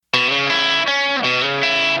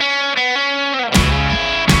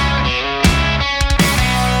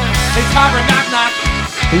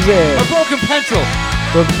Who's there? A broken pencil.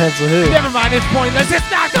 Broken pencil. Who? Never mind, it's pointless. It's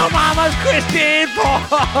Dr. Mama's Christian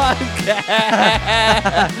Podcast.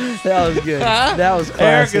 That was good. That was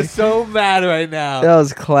Eric classic. is so mad right now. That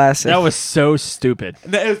was classic. That was so stupid.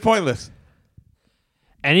 It was pointless.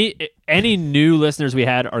 Any new listeners we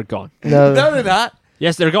had are gone. no. No, they're not.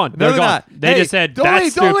 Yes, they're gone. No, They're gone. not. They Hey, just said don't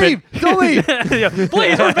that's leave, stupid. Don't leave. Yeah,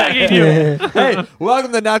 please, we're begging you. Hey,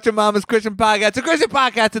 welcome to Not Your Mama's Christian Podcast, a Christian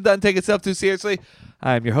podcast that doesn't take itself too seriously.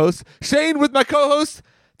 I'm your host, Shane, with my co-host,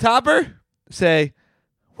 Topper. Say,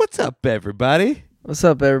 what's up, everybody? What's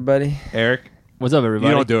up, everybody? Eric, What's up, everybody?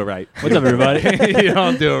 you don't do it right. What's up, everybody? You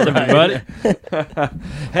don't do it right. everybody?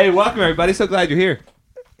 Hey, welcome, everybody. So glad you're here.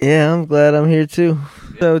 Yeah, I'm glad I'm here too.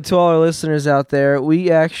 So, to all our listeners out there, we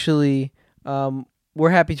actually we're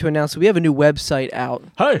happy to announce that we have a new website out.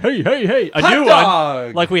 Hey, a Hot new dog!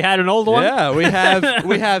 one. Like we had an old one. Yeah, we have a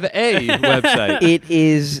website. It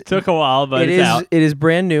is. Took a while, but it it's is. out. It is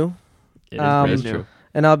brand new. It is Um, brand That's new. true.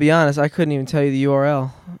 And I'll be honest, I couldn't even tell you the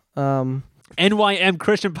URL. NYM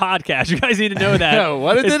Christian Podcast. You guys need to know that. No,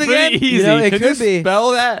 what is It's it again? pretty easy. You know, it Can could you be.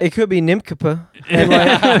 spell that? It could be NYMCP.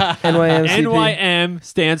 NYMCP. NYM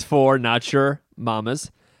stands for Not Your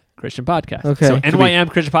Mama's Christian Podcast. Okay. So Could be-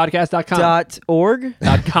 NYMChristianpodcast.com. .org.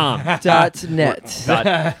 .com. .net.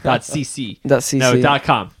 dot .cc. .cc. No,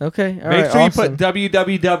 .com. Okay. All Make right. sure awesome. you put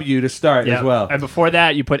www to start Yeah. as well. And before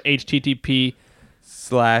that, you put HTTP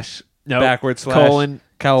Slash No, backward slash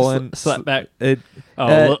colon sl- back. it,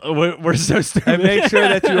 Oh, we're so stupid. and make sure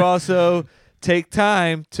that you also take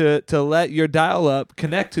time to let your dial-up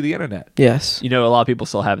connect to the internet. Yes. You know, a lot of people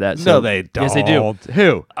still have that. No, So, they don't. Yes, they do.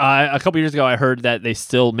 Who? A couple years ago, I heard that they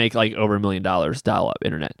still make like over $1 million dial-up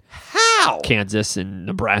internet. How? Kansas and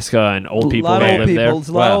Nebraska and old A people lot that of old live people. there. There's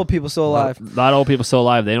a lot of Wow. old people still alive. A lot of old people still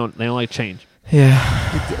alive. They don't like change. Yeah.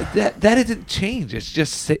 That isn't change. It's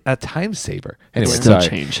just a time saver. Anyway, Still sorry.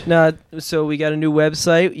 change. No, so we got a new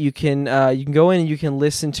website. You can go in and you can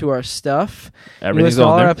listen to our stuff. You can Everything's listen to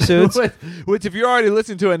all on our there. episodes. Which, if you're already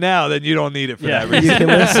listening to it now, then you don't need it for Yeah. that reason. You can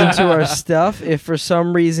listen to our stuff. If for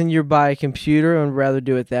some reason you're by a computer and would rather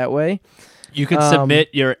do it that way, You can submit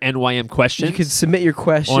your NYM questions. you can submit your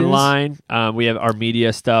questions online. We have our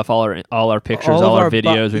media stuff, all our pictures, All all of our bi-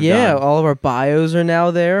 videos. We've yeah, done. all of our bios are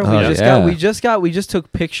now there. Oh, We just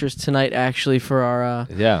took pictures tonight actually for our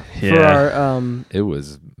Yeah, for our it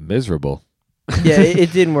was miserable. yeah,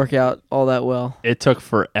 it didn't work out all that well. It took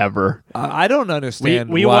forever. I don't understand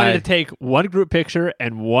We why. wanted to take one group picture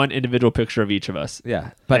and one individual picture of each of us.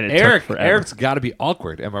 Yeah, but And it took forever. Eric's got to be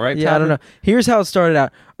awkward. Am I right? Yeah, I don't Topper? know. Here's how it started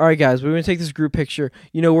out. All right, guys, we're gonna take this group picture.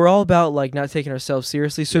 You know, we're all about like not taking ourselves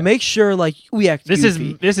seriously, so make sure like we act. This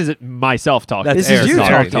goofy. is myself talking. That's This is Eric's you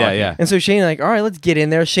talking. talking. Yeah, yeah. And so Shane like, all right, let's get in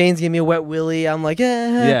there. Shane's giving me a wet willy. I'm like,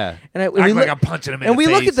 Yeah. And, Act we like look, I'm punching him in and the we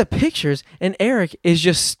look face. at the pictures, and Eric is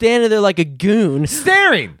just standing there like a goon,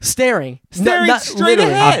 staring. staring Staring straight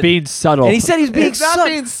literally. ahead. I'm being subtle. And he said he's being It's not subtle.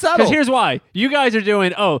 being subtle. Because here's why. You guys are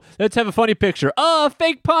doing, let's have a funny picture. Oh,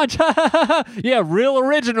 fake punch. Yeah, real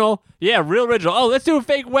original. Yeah, real original. Oh, let's do a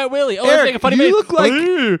fake wet willy. Oh, let's Eric, make a funny you face. look like-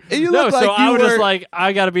 Ooh. you no, look so like I you was just were- like,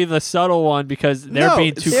 I got to be the subtle one because they're No,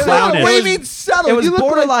 being too subtle. clownish. What do you mean subtle? It was You look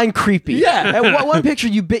borderline creepy. Yeah. At one picture,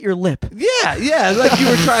 you bit your lip. Yeah, like you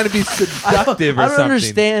were trying to be seductive or I don't something.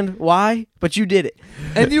 understand why, but you did it.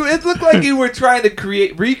 And it looked like you were trying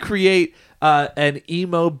to recreate an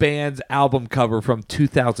emo band's album cover from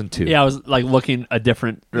 2002. Yeah, I was like looking a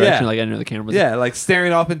different direction, Yeah. like I didn't know the camera was. Yeah, like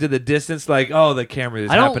staring off into the distance, like, oh, the camera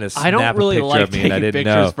just happened to snap I don't really a picture like of me and I taking didn't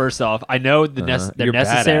pictures. know. First off, I know they're You're bad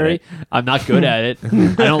at necessary. it. I'm not good at it. I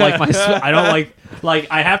don't like my. I don't like.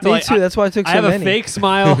 I have to. Me like, too. That's why I took I so have many. a fake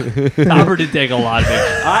smile. Topper did take a lot of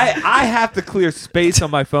pictures. I have to clear space on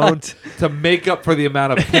my phone to make up for the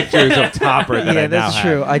amount of pictures of Topper that I Yeah, now that's have.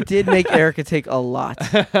 true. I did make Erica take a lot.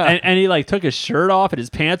 and he like took his shirt off and his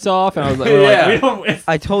pants off, and I was like, Yeah. we don't.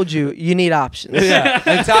 I told you, you need options. Yeah,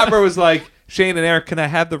 and Topper was like, Shane and Eric, can I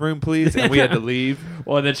have the room, please? And we had to leave.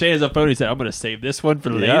 Well, and then Shay has a phone. He said, "I'm going to save this one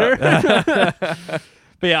for Yeah. later."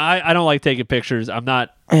 But yeah, I don't like taking pictures. I'm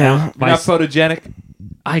not. Yeah. You're not photogenic.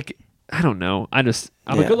 I don't know. I'm Yeah.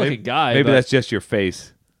 a good-looking guy. Maybe but that's just your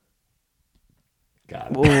face.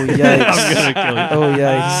 God. Oh yikes! I'm gonna kill you. Oh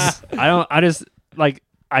yikes! I don't. I just like.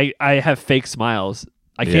 I have fake smiles.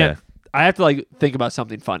 I can't. I have to like think about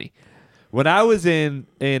something funny. When I was in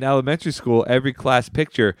elementary school, every class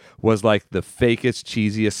picture was like the fakest,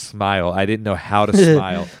 cheesiest smile. I didn't know how to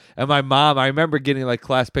smile. And my mom, I remember getting like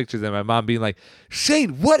class pictures and my mom being like,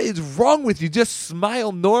 Shane, what is wrong with you? Just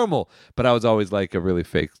smile normal. But I was always like a really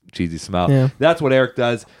fake, cheesy smile. Yeah. That's what Eric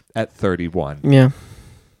does at 31. Yeah.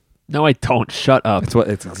 No, I don't. Shut up.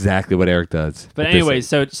 It's exactly what Eric does. But at this anyway,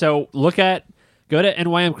 age. so look at go to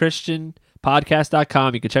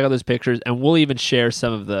nymchristianpodcast.com. You can check out those pictures, and we'll even share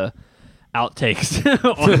some of the outtakes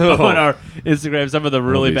on our Instagram. Some of the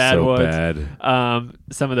really bad so ones. bad.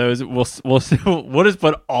 Some of those we'll just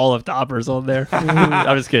put all of Toppers on there.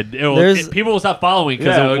 I'm just kidding. People will stop following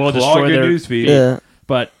because we'll destroy their newsfeed. Yeah.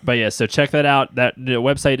 But yeah, so check that out. That the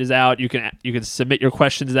website is out. You can submit your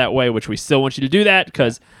questions that way, which we still want you to do that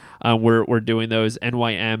because we're doing those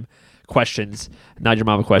NYM questions, not your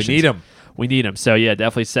mama questions. We need them. So yeah,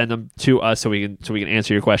 definitely send them to us so we can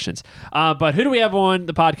answer your questions. But who do we have on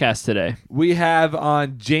the podcast today? We have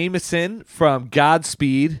on Jameson from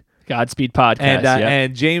Godspeed. Godspeed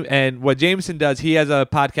Podcast. And what Jameson does, he has a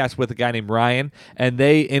podcast with a guy named Ryan, and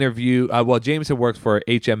they interview. Jameson works for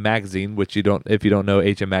HM Magazine, which if you don't know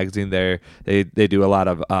HM Magazine, they do a lot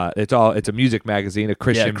of. It's a music magazine, a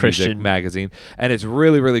Christian music magazine, and it's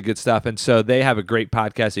really really good stuff. And so they have a great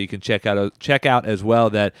podcast that you can check out as well.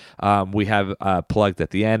 That we have plugged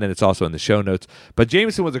at the end, and it's also in the show notes. But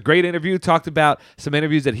Jameson was a great interview. Talked about some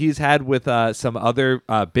interviews that he's had with some other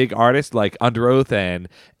big artists like Under Oath and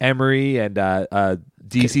Emery and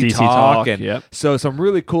DC Talk, and so some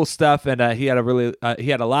really cool stuff. And he had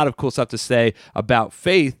a lot of cool stuff to say about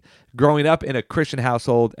faith, growing up in a Christian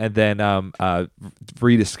household, and then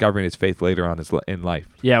rediscovering his faith later on in life.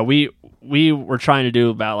 Yeah, we were trying to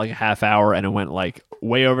do about like a half hour, and it went like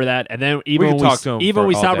way over that. And then even when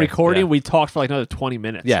we stopped recording, we talked for like another 20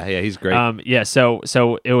 minutes. Yeah, he's great.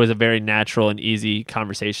 So it was a very natural and easy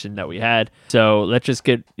conversation that we had. So let's just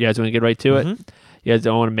you guys want to get right to it? You guys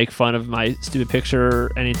don't want to make fun of my stupid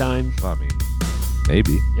picture anytime? Well, I mean,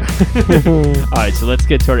 maybe. All right, so let's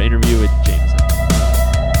get to our interview with Jameson.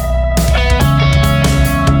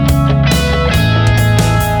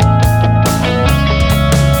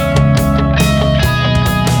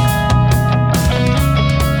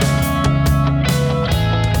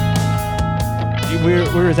 We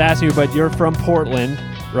were just asking you, but you're from Portland,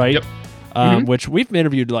 right? Yep. Which we've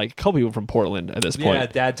interviewed like a couple people from Portland at this point. Yeah,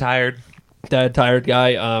 Dad Tired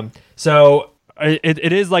guy. So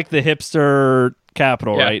it is like the hipster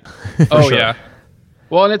capital, right? Oh sure. Yeah.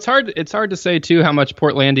 Well, and it's hard to say too how much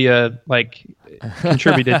Portlandia like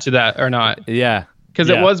contributed to that or not. Yeah. Because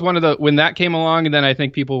it was one of the when that came along, and then I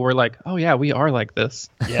think people were like, "Oh yeah, we are like this."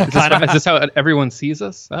 Yeah, is this how everyone sees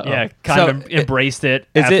us? Uh-oh. Yeah, kind of embraced it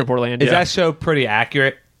after Portlandia. Is that show pretty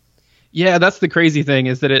accurate? Yeah, that's the crazy thing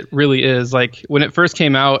is that it really is. Like when it first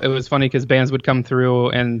came out, it was funny because bands would come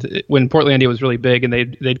through, and when Portlandia was really big, and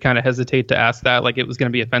they'd kind of hesitate to ask that, like it was going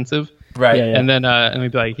to be offensive, right? Yeah. And then and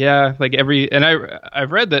we'd be like, yeah, like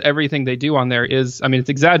I've read that everything they do on there is, I mean, it's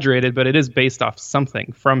exaggerated, but it is based off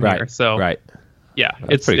something from here. So yeah,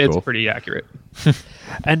 it's pretty accurate.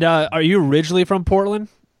 And are you originally from Portland?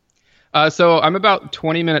 So I'm about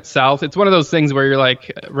 20 minutes south. It's one of those things where you're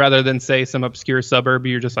like, rather than say some obscure suburb,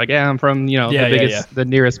 you're just like, yeah, I'm from, the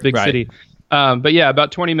nearest big city. But yeah,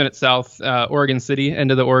 about 20 minutes south, Oregon City,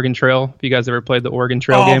 end of the Oregon Trail. If you guys ever played the Oregon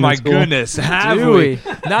Trail game in school. Oh my goodness, have we?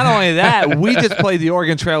 Not only that, we just played the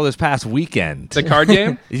Oregon Trail this past weekend. The card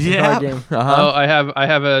game? Yeah. Card game. Oh, I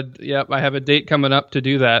have a date coming up to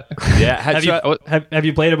do that. Yeah. Have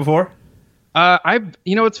you played it before?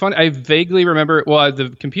 It's funny. I vaguely remember. Well, the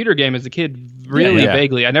computer game as a kid, really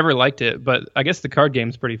vaguely. I never liked it, but I guess the card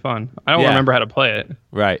game's pretty fun. I don't remember how to play it.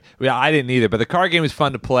 Right. Yeah, I didn't either. But the card game is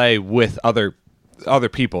fun to play with other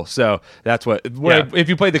people. So that's what. If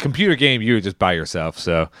you play the computer game, you're just by yourself.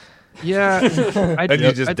 So. Yeah, and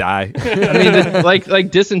you just die. I mean, like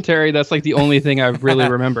dysentery. That's like the only thing I really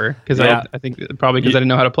remember because I think probably because I didn't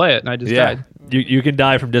know how to play it and I just died. You can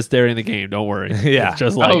die from dysentery in the game. Don't worry. Yeah, it's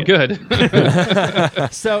just like good.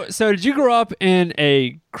 So did you grow up in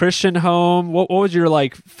a Christian home? What was your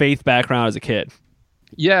like faith background as a kid?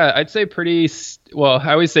 Yeah, I'd say pretty. Well,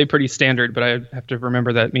 I always say pretty standard, but I have to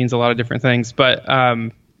remember that means a lot of different things. But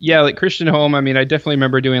yeah, like Christian home. I mean, I definitely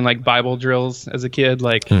remember doing like Bible drills as a kid.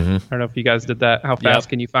 Like, I don't know if you guys did that. How fast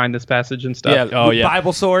can you find this passage and stuff? Yeah.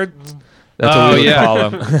 Bible sword. That's what we would call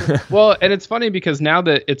them. Well, and it's funny because now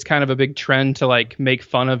that it's kind of a big trend to like make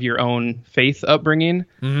fun of your own faith upbringing,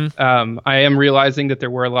 I am realizing that there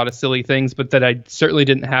were a lot of silly things, but that I certainly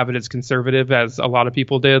didn't have it as conservative as a lot of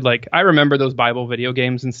people did. Like I remember those Bible video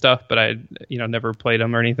games and stuff, but I, never played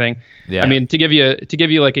them or anything. Yeah. I mean, to give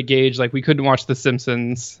you like a gauge, like we couldn't watch The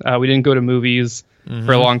Simpsons. We didn't go to movies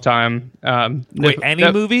for a long time. Wait,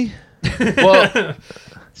 any movie? Well.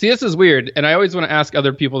 See, this is weird, and I always want to ask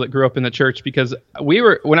other people that grew up in the church because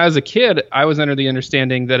when I was a kid, I was under the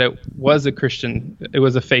understanding that it was it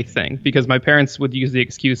was a faith thing because my parents would use the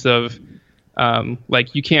excuse of,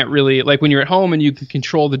 like you can't really, like when you're at home and you can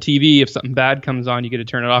control the TV, if something bad comes on, you get to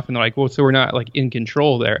turn it off, and they're like, well, so we're not like in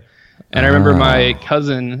control there. And I remember my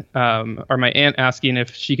cousin or my aunt asking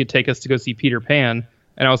if she could take us to go see Peter Pan.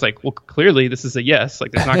 And I was like, well, clearly this is a yes.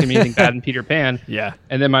 Like, there's not going to be anything bad in Peter Pan. Yeah.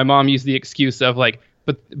 And then my mom used the excuse of like,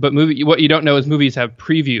 but movie. What you don't know is movies have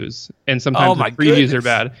previews, and sometimes the previews are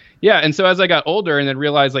bad. Yeah. And so as I got older and then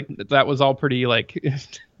realized like that was all pretty like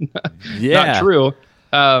not true.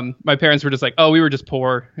 My parents were just like, oh, we were just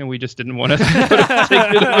poor and we just didn't want to take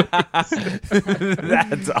the movies.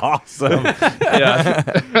 That's awesome.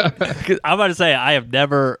 Yeah. I'm about to say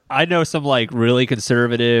I know some like really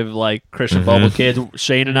conservative like Christian Bible kids.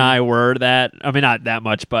 Shane and I were that. I mean, not that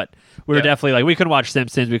much, but we were definitely like, we couldn't watch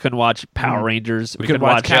Simpsons. We couldn't watch Power Rangers. We couldn't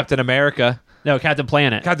watch Captain America. No, Captain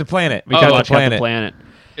Planet. Captain Planet. We couldn't watch Captain Planet.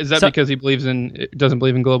 Is that because he doesn't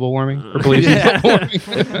believe in global warming, or believes in global warming?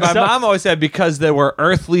 My mom always said because there were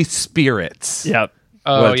earthly spirits. Yep.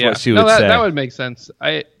 Oh, That's what she would say. That would make sense.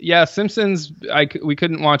 Simpsons. We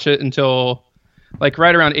couldn't watch it until like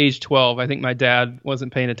right around age 12. I think my dad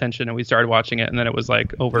wasn't paying attention, and we started watching it, and then it was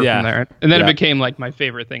like over from there. And then it became like my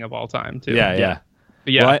favorite thing of all time too. Yeah.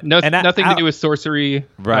 But yeah, nothing to do with sorcery.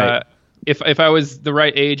 Right. If I was the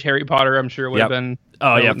right age, Harry Potter, I'm sure it would have been.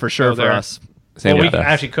 Oh yeah, for sure for us. Same we with us.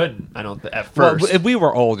 actually couldn't. I don't. At first, well, we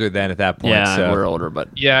were older then at that point. Yeah, so. we were older,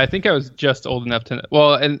 but yeah, I think I was just old enough to.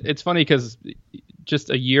 Well, and it's funny because just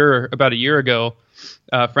about a year ago,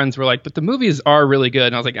 friends were like, "But the movies are really good,"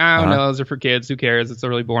 and I was like, "I don't know, those are for kids. Who cares? It's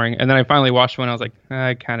really boring." And then I finally watched one. I was like,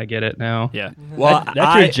 "I kind of get it now." Yeah. Well,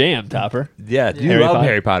 that's your jam, Topper. Yeah, you love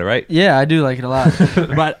Harry Potter, right? Yeah, I do like it a lot.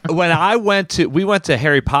 But when we went to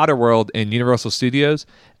Harry Potter World in Universal Studios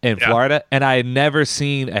in Florida, and I had never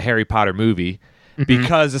seen a Harry Potter movie.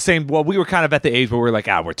 Because we were kind of at the age where we were like,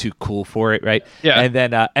 we're too cool for it, right? Yeah. And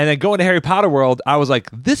then going to Harry Potter World, I was like,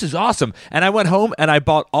 this is awesome. And I went home and I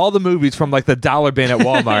bought all the movies from like the dollar bin at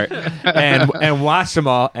Walmart and watched them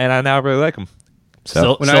all, and I now really like them.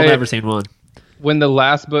 So still never seen one. When the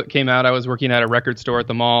last book came out, I was working at a record store at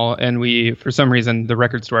the mall, and we, for some reason, the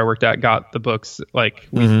record store I worked at got the books, like,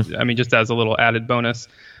 just as a little added bonus.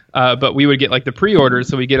 But we would get like the pre-orders,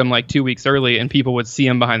 so we get them like 2 weeks early, and people would see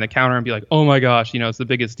them behind the counter and be like, "Oh my gosh, it's the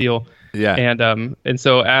biggest deal." Yeah. And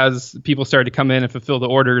so as people started to come in and fulfill the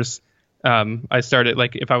orders, I started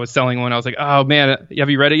like if I was selling one, I was like, "Oh man, have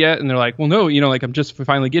you read it yet?" And they're like, "Well, no, like I'm just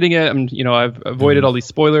finally getting it. I've avoided all these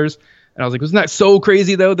spoilers." And I was like, wasn't that so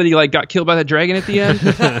crazy though that he like got killed by that dragon at the end?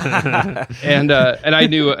 and I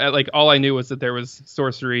knew like all I knew was that there was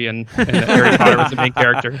sorcery and that Harry Potter was the main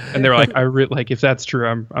character. And they were like, if that's true,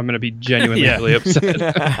 I'm gonna be genuinely really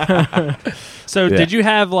upset. So did you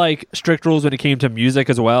have like strict rules when it came to music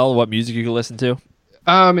as well? What music you could listen to?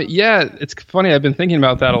 Yeah, it's funny. I've been thinking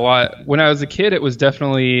about that a lot. When I was a kid, it was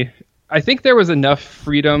definitely. I think there was enough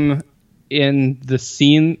freedom in the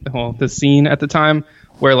scene at the time.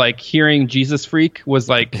 Where like hearing Jesus Freak was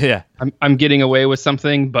like, I'm getting away with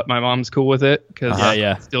something, but my mom's cool with it because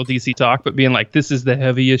it's still DC talk. But being like, this is the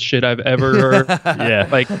heaviest shit I've ever heard.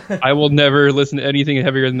 Like I will never listen to anything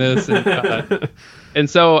heavier than this. And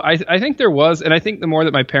so I think there was, and I think the more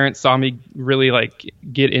that my parents saw me really like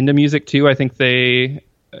get into music too, I think they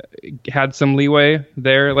had some leeway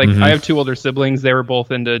there. Like I have two older siblings; they were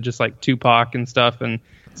both into just like Tupac and stuff, and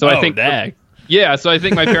so I think. Yeah, so I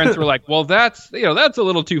think my parents were like, "Well, that's a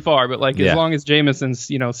little too far, but like as long as Jameson's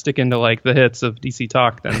sticking to like the hits of DC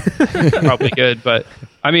Talk, then probably good." But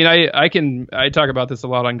I mean, I talk about this a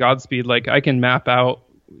lot on Godspeed. Like I can map out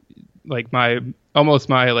like my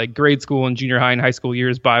like grade school and junior high and high school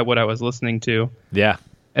years by what I was listening to. Yeah.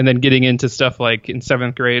 And then getting into stuff like in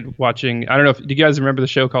 7th grade, watching. I don't know. Do you guys remember the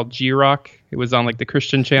show called G-Rock? It was on like the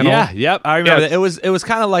Christian channel. Yeah, yep. I remember that. It was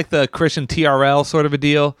kind of like the Christian TRL sort of a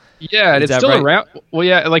deal. Yeah, and it's still around. Well,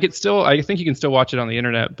 yeah, like it's still. I think you can still watch it on the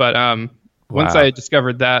internet. But once I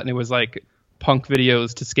discovered that, and it was like punk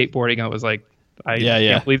videos to skateboarding, I was like, I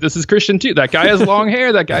can't believe this is Christian too. That guy has long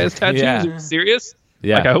hair. That guy has tattoos. Are you serious?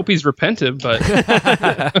 Yeah. Like I hope he's repentant, but.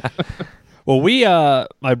 Well, we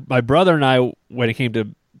my brother and I, when it came to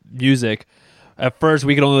music, at first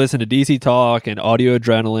we could only listen to DC Talk and Audio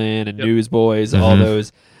Adrenaline and Newsboys, all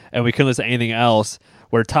those, and we couldn't listen to anything else.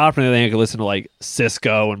 Where Top and I could listen to like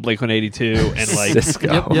Cisco and Blink-182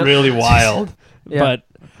 and like really wild. But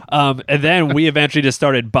and then we eventually just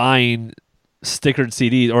started buying stickered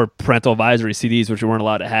CDs or parental advisory CDs, which we weren't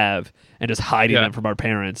allowed to have, and just hiding them from our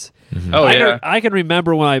parents. I can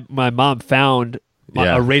remember when my mom found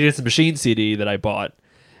a Radiance the Machine CD that I bought.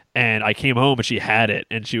 And I came home and she had it,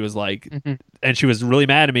 and she was like, and she was really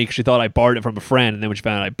mad at me because she thought I borrowed it from a friend, and then when she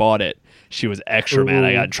found out I bought it, she was extra mad.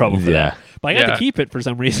 I got in trouble for that, but I got to keep it for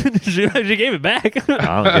some reason. she gave it back.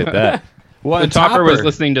 I don't get that. Well, Topper was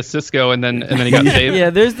listening to Cisco, and then he got saved. Yeah,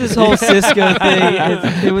 there's this whole Cisco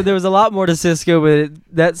thing. There was a lot more to Cisco, but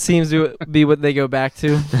that seems to be what they go back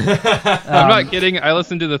to. I'm not kidding. I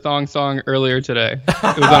listened to the Thong song earlier today.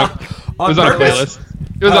 It was on a playlist.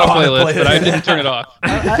 It was on a playlist, but I didn't turn it off.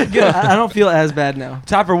 I don't feel as bad now.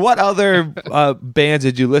 Topper, what other bands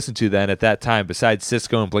did you listen to then at that time besides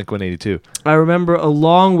Cisco and Blink-182? I remember,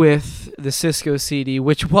 along with the Cisco CD,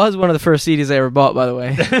 which was one of the first CDs I ever bought, by the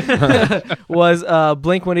way, was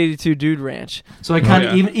Blink-182 Dude Ranch. So I kind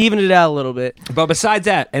of evened it out a little bit. But besides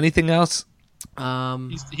that, anything else?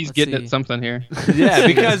 He's getting at something here. Yeah,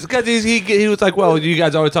 because he was like, well, you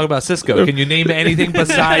guys always talk about Cisco. Can you name anything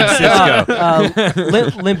besides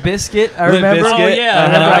Cisco? Limp Bizkit, I remember. Oh,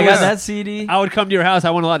 yeah. I got that CD. I would come to your house.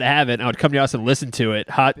 I wasn't allowed to have it. I would come to your house and listen to it.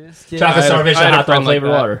 Hot Biscuit. chocolate starvation, hot dog flavored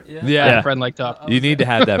water. I had a friend like Top. You need to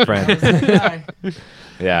have that friend.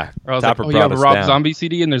 Yeah. Or I was Topper like, you have a brought us Rob down. Zombie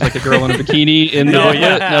CD, and there's like a girl in a bikini in the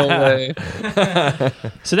No way.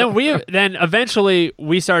 So then eventually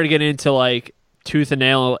we started getting into like Tooth and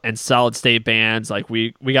Nail and Solid State bands. Like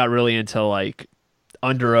we got really into like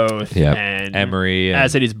Under Oath and Emery and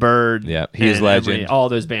As City's Bird. Yeah, He Is and Legend. Emery, all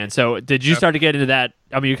those bands. So did you start to get into that?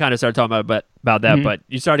 I mean, you kind of started talking about that, but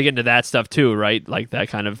you started getting into that stuff too, right? Like that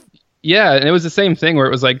kind of. Yeah, and it was the same thing where it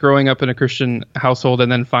was like growing up in a Christian household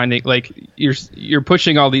and then finding like you're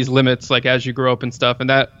pushing all these limits like as you grow up and stuff, and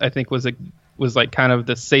that I think was like kind of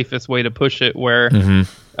the safest way to push it. Where,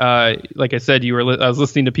 like I said, I was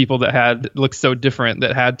listening to people that looked so different,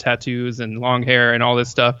 that had tattoos and long hair and all this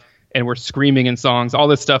stuff, and were screaming in songs, all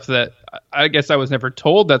this stuff that I guess I was never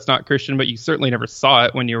told that's not Christian, but you certainly never saw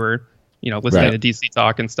it when you were listening to DC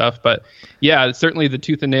Talk and stuff. But yeah, certainly the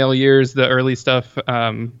Tooth and Nail years, the early stuff.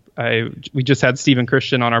 We just had Stephen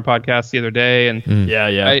Christian on our podcast the other day, and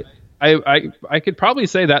I could probably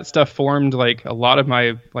say that stuff formed like a lot of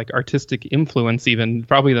my like artistic influence, even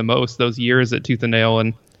probably the most those years at Tooth and Nail.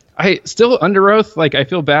 And I still Under Oath, like I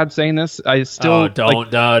feel bad saying this. I still no.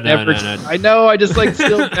 I know I just like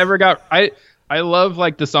still never got. I love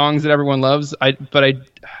like the songs that everyone loves. But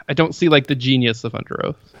I don't see like the genius of Under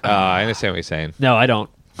Oath. I understand what you're saying. No, I don't.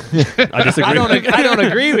 I disagree. I don't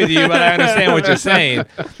agree with you, but I understand what you're saying.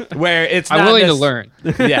 Where it's I'm willing to learn.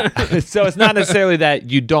 Yeah. So it's not necessarily that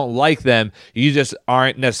you don't like them. You just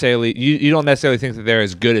aren't necessarily. You don't necessarily think that they're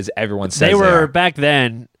as good as everyone says they were are. back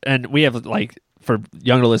then, and we have like for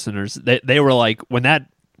younger listeners, they were like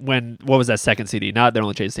when what was that second CD? Not Their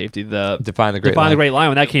Only Chase Safety. The Define the Great Line.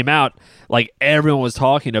 When that came out, like everyone was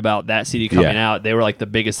talking about that CD coming out. They were like the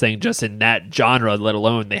biggest thing just in that genre. Let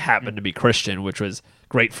alone they happened to be Christian, which was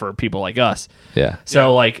great for people like us. Yeah.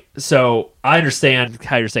 So I understand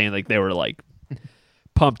how you're saying like they were like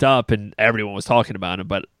pumped up and everyone was talking about it,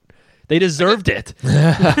 but they deserved it.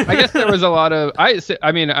 I guess there was a lot of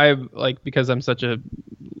I mean I like because I'm such a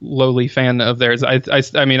lowly fan of theirs. I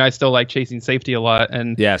mean I still like Chasing Safety a lot,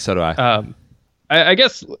 and yeah, so do I. I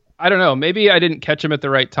guess I don't know. Maybe I didn't catch them at the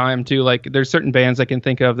right time too. Like there's certain bands I can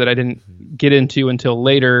think of that I didn't get into until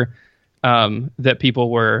later. That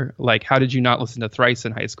people were like, how did you not listen to Thrice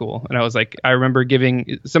in high school? And I was like, I remember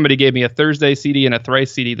somebody gave me a Thursday CD and a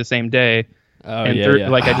Thrice CD the same day.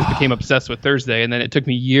 Like I just became obsessed with Thursday, and then it took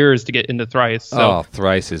me years to get into Thrice. So.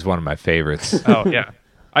 Thrice is one of my favorites. Oh yeah.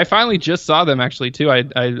 I finally just saw them actually too.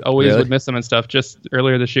 I always would miss them and stuff just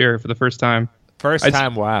earlier this year for the first time.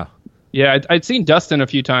 Wow. Yeah, I'd seen Dustin a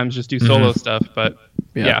few times just do solo stuff, but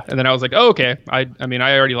yeah. And then I was like, oh, okay. I mean,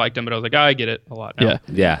 I already liked him, but I was like, I get it a lot now.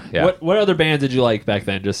 Yeah. What other bands did you like back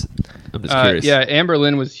then? I'm just curious. Yeah,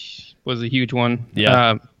 Amberlin was a huge one.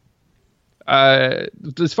 Yeah.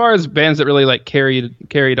 As far as bands that really like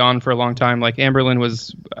carried on for a long time, like Amberlin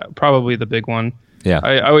was probably the big one. Yeah.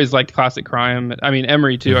 I always liked Classic Crime. I mean,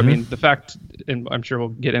 Emery too. I mean, the fact, and I'm sure we'll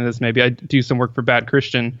get into this maybe, I do some work for Bad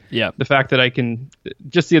Christian. Yeah. The fact that I can,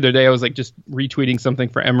 just the other day, I was like just retweeting something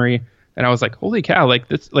for Emery, and I was like, holy cow, like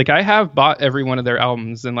this, like I have bought every one of their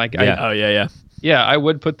albums, and like, I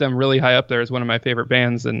would put them really high up there as one of my favorite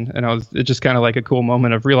bands, and it's just kind of like a cool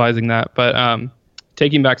moment of realizing that. But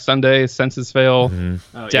Taking Back Sunday, Senses Fail,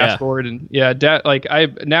 Dashboard, and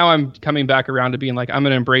now I'm coming back around to being like, I'm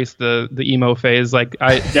gonna embrace the emo phase. Like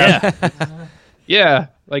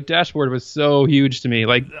like Dashboard was so huge to me.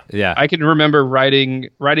 Like I can remember writing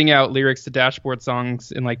out lyrics to Dashboard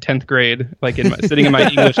songs in like 10th grade, like sitting in my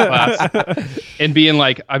English class and being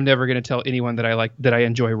like, I'm never gonna tell anyone that I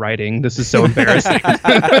enjoy writing. This is so embarrassing.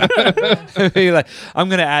 Like, I'm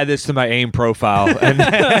gonna add this to my AIM profile and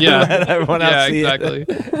let everyone else see exactly.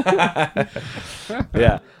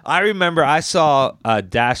 Yeah, I remember I saw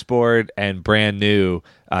Dashboard and Brand New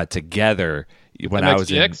together when I was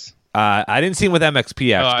in. I didn't see him with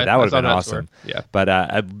MXPX, but that would have been awesome. Tour. Yeah. But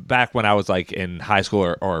back when I was like in high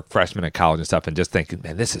school or freshman in college and stuff, and just thinking,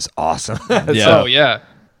 man, this is awesome. Oh yeah.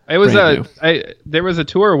 It was there was a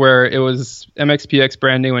tour where it was MXPX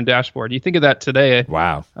brand new and Dashboard. You think of that today.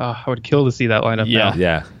 Wow. I would kill to see that lineup now.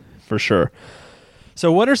 Yeah. For sure.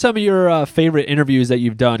 So what are some of your favorite interviews that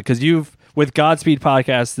you've done? Because with Godspeed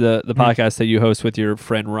Podcast, the podcast that you host with your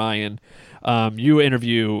friend Ryan, you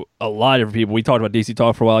interview a lot of people. We talked about DC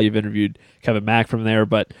Talk for a while. You've interviewed Kevin Mack from there.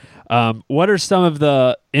 But what are some of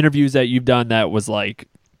the interviews that you've done that was like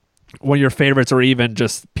one of your favorites, or even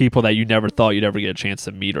just people that you never thought you'd ever get a chance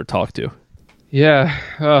to meet or talk to? Yeah,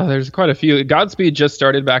 there's quite a few. Godspeed just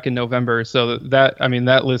started back in November, so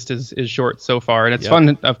that list is short so far, and it's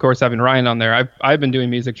fun, of course, having Ryan on there. I've been doing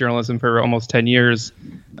music journalism for almost 10 years,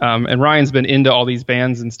 and Ryan's been into all these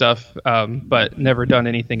bands and stuff, but never done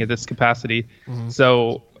anything at this capacity. Mm-hmm.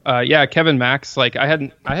 So Kevin Max, like I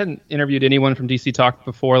hadn't interviewed anyone from DC Talk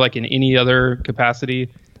before, like in any other capacity.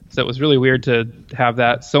 So it was really weird to have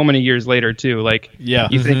that so many years later too. Like,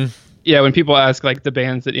 you think, when people ask like the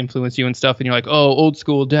bands that influence you and stuff, and you're like, oh, old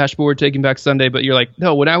school Dashboard, Taking Back Sunday, but you're like,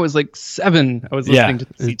 no, when I was like 7, I was listening to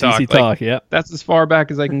DC Talk. DC Talk, that's as far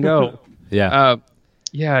back as I can go.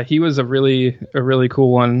 He was a really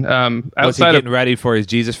cool one. Was he getting ready for his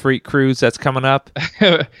Jesus Freak cruise that's coming up?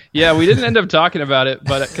 Yeah, we didn't end up talking about it,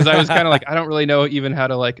 but because I was kind of like, I don't really know even how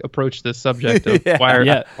to like approach this subject of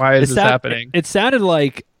why is this happening. It sounded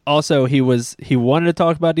like also he wanted to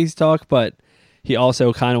talk about DC Talk, but he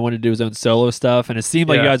also kind of wanted to do his own solo stuff, and it seemed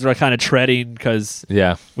like you guys were kind of treading because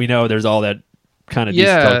we know there's all that kind of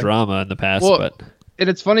DC Talk drama in the past. But and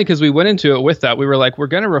it's funny because we went into it with that. We were like, we're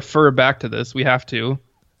going to refer back to this. We have to.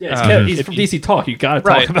 Yeah, he's from DC Talk. You got to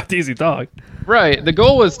talk about DC Talk. Right. The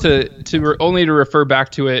goal was to only to refer back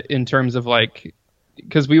to it in terms of like,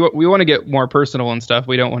 because we want to get more personal and stuff.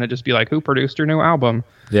 We don't want to just be like, who produced your new album?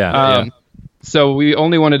 So we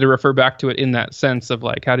only wanted to refer back to it in that sense of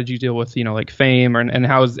like, how did you deal with, like fame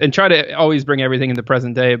and try to always bring everything in the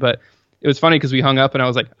present day. But it was funny because we hung up and I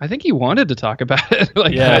was like, I think he wanted to talk about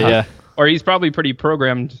it. Or he's probably pretty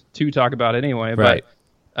programmed to talk about it anyway. Right.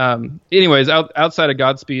 But anyways, outside of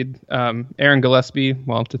Godspeed, Aaron Gillespie,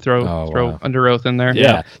 to throw Under Oath in there.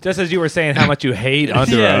 Yeah. Just as you were saying how much you hate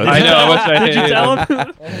Under Oath. I know how much I hate it. Did you tell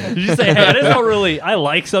him? Did you say, hey, I don't really, I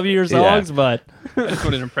like some of your songs, but... I just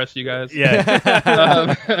wanted to impress you guys. Yeah.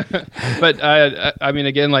 But I mean,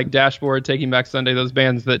 again, like Dashboard, Taking Back Sunday, those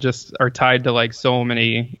bands that just are tied to like so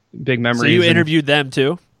many big memories. So you interviewed them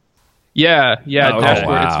too? Yeah. Dashboard.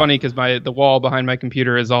 Wow. It's funny because the wall behind my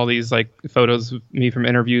computer is all these like photos of me from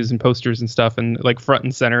interviews and posters and stuff, and like front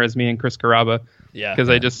and center is me and Chris Carrabba. Yeah. Because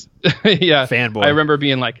I just fanboy. I remember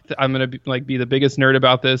being like, I'm gonna be the biggest nerd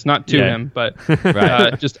about this, not to him, but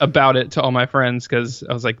just about it to all my friends, because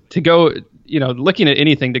I was like, to go, looking at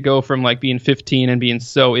anything, to go from like being 15 and being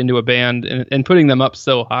so into a band and putting them up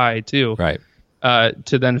so high too. Right.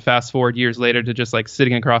 To then fast forward years later to just like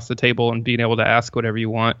sitting across the table and being able to ask whatever you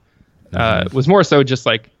want. Was more so just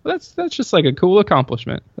like, that's just like a cool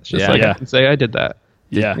accomplishment. That's just I can say I did that.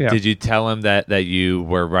 Yeah. Did you tell him that you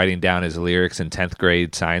were writing down his lyrics in 10th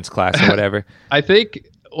grade science class or whatever? I think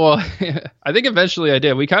eventually I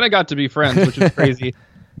did. We kind of got to be friends, which was crazy.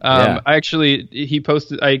 I actually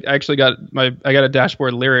got a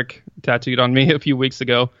Dashboard lyric tattooed on me a few weeks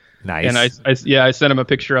ago. Nice. And I sent him a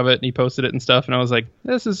picture of it and he posted it and stuff, and I was like,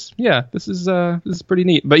 this is pretty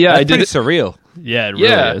neat. But That's I did pretty it surreal. Yeah, it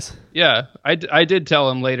really is. Yeah, I did tell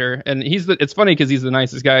him later, and it's funny because he's the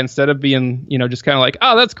nicest guy. Instead of being, just kind of like,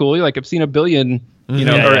 oh, that's cool. I've seen a billion,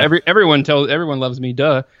 everyone loves me,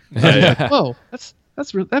 duh. Like, whoa,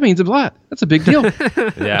 that means a lot. That's a big deal.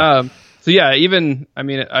 Yeah.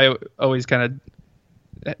 I always kind of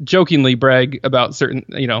jokingly brag about certain,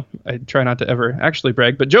 I try not to ever actually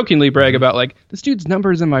brag, but jokingly brag about like, this dude's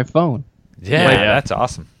number's in my phone. Yeah, that's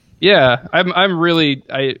awesome. Yeah, I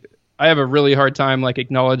have a really hard time like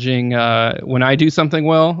acknowledging when I do something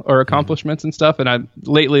well or accomplishments and stuff, and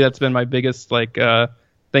lately that's been my biggest like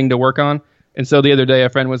thing to work on. And so the other day a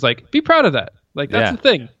friend was like, be proud of that. Like, that's the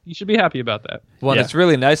thing. You should be happy about that. Well, it's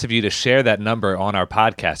really nice of you to share that number on our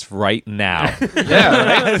podcast right now. Just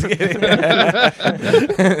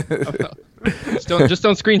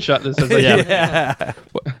don't screenshot this.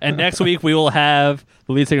 And next week we will have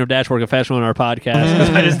the lead singer of Dashboard Confessional on our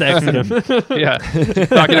podcast. I just texted him.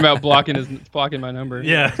 Talking about blocking my number.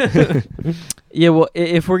 Yeah. Yeah, well,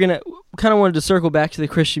 if we're gonna kind of wanted to circle back to the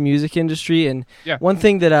Christian music industry, and one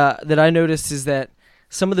thing that I noticed is that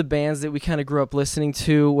some of the bands that we kind of grew up listening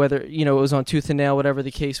to, whether it was on Tooth and Nail, whatever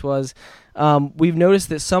the case was, we've noticed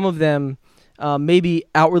that some of them maybe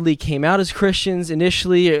outwardly came out as Christians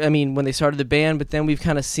initially. I mean, when they started the band, but then we've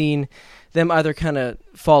kind of seen them either kind of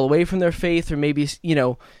fall away from their faith or maybe,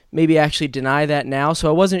 maybe actually deny that now. So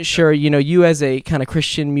I wasn't sure, you as a kind of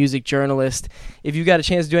Christian music journalist, if you've got a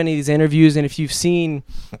chance to do any of these interviews and if you've seen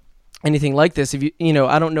anything like this, if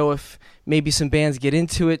I don't know if maybe some bands get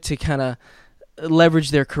into it to kind of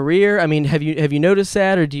leverage their career. I mean, have you noticed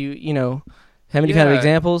that, or do you have any kind of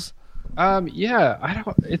examples?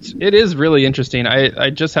 It is really interesting. I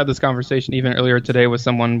just had this conversation even earlier today with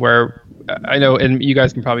someone where I know, and you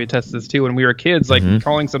guys can probably attest to this too, when we were kids, like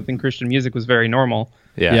calling something Christian music was very normal.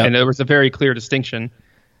 Yeah. And there was a very clear distinction.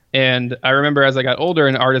 And I remember as I got older,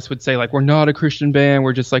 an artist would say, like, we're not a Christian band,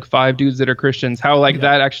 we're just like 5 dudes that are Christians. How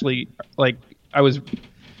that actually, like,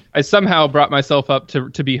 I somehow brought myself up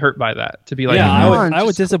to be hurt by that, to be like, I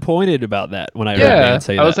was disappointed about that when I heard bands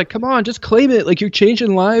say that. I was like, come on, just claim it, like you're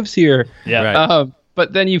changing lives here. Yeah. Right.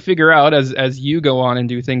 But then you figure out as you go on and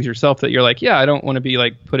do things yourself that you're like, I don't want to be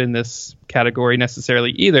like put in this category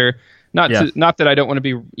necessarily either. Not that I don't want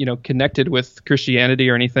to be connected with Christianity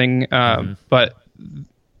or anything, but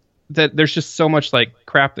that there's just so much like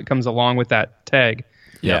crap that comes along with that tag.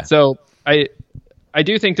 Yeah. So I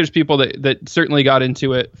do think there's people that certainly got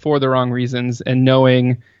into it for the wrong reasons, and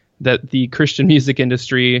knowing that the Christian music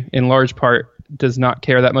industry in large part does not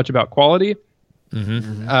care that much about quality.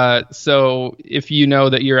 So if you know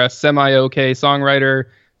that you're a semi-okay songwriter,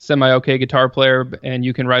 semi-okay guitar player, and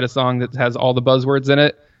you can write a song that has all the buzzwords in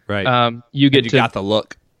it, right? You got the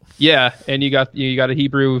look. Yeah, and you got a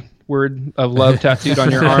Hebrew word of love tattooed on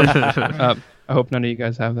your arm. I hope none of you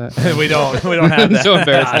guys have that. We don't have that. So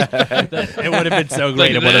embarrassing. It would have been so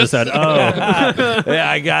great if one of them said, yeah,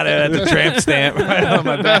 I got it at the tramp stamp right on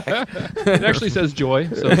my back. It actually says joy.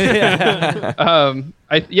 So.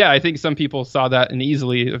 I think some people saw that and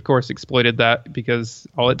easily, of course, exploited that, because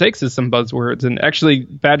all it takes is some buzzwords. And actually,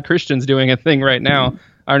 Bad Christian's doing a thing right now.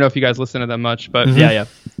 I don't know if you guys listen to them much, but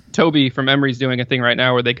Toby from Emery's doing a thing right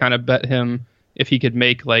now where they kind of bet him if he could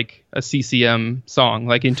make like a CCM song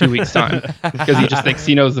like in 2 weeks time, because he just thinks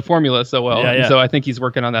he knows the formula so well. And so I think he's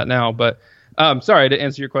working on that now. But sorry to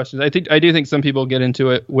answer your questions. I do think some people get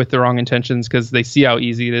into it with the wrong intentions because they see how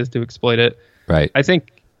easy it is to exploit it. Right. I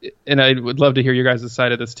think, and I would love to hear your guys'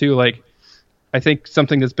 side of this too. Like, I think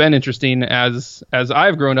something that's been interesting as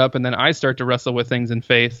I've grown up, and then I start to wrestle with things in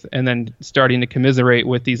faith, and then starting to commiserate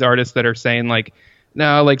with these artists that are saying like,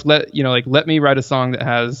 no, like let me write a song that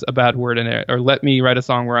has a bad word in it, or let me write a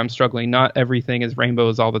song where I'm struggling. Not everything is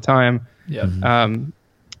rainbows all the time. Yeah.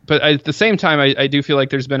 But at the same time, I do feel like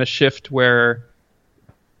there's been a shift where,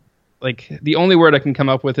 like, the only word I can come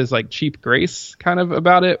up with is like cheap grace kind of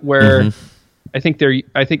about it, where I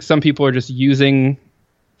think some people are just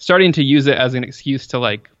starting to use it as an excuse to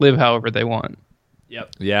like live however they want.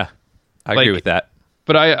 Yep. Yeah. I agree with that.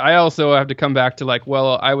 But I also have to come back to like,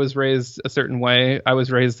 well, I was raised a certain way. I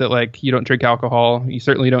was raised that like, you don't drink alcohol. You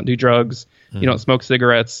certainly don't do drugs. You don't smoke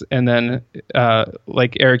cigarettes. And then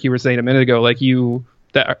like Eric, you were saying a minute ago, like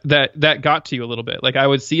that got to you a little bit. Like I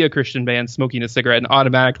would see a Christian band smoking a cigarette and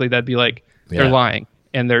automatically that'd be like, they're lying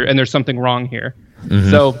and there's something wrong here.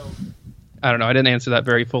 So I don't know. I didn't answer that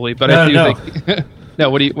very fully, but I do think, no,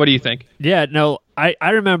 what do you think? Yeah, no, I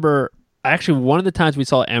remember actually one of the times we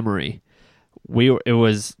saw Emery, I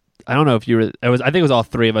don't know if you were, I think it was all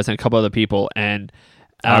 3 of us and a couple other people. And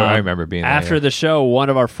I remember being there, after the show, one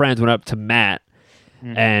of our friends went up to Matt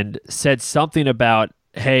and said something about,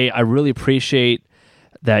 hey, I really appreciate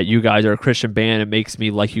that you guys are a Christian band. It makes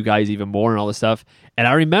me like you guys even more and all this stuff. And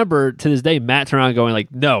I remember to this day, Matt turned around going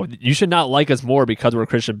like, no, you should not like us more because we're a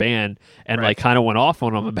Christian band, and like kind of went off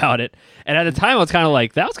on him about it. And at the time I was kind of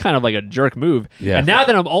like, that was kind of like a jerk move. Yeah. And now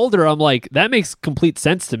that I'm older, I'm like, that makes complete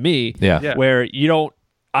sense to me. Yeah. Where you don't,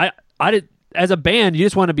 I did, as a band, you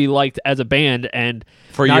just want to be liked as a band, and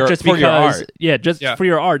for not your just because, for your art. Yeah, just for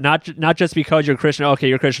your art, not just because you're Christian. Okay,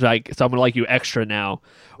 you're Christian, so I'm gonna like you extra now,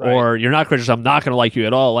 or you're not Christian, so I'm not gonna like you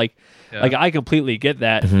at all. Like I completely get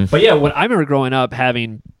that. But yeah, when I remember growing up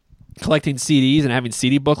collecting CDs and having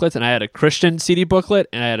CD booklets, and I had a Christian CD booklet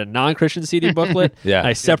and I had a non-Christian CD booklet. And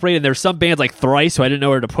I separated. And there were some bands like Thrice, so I didn't know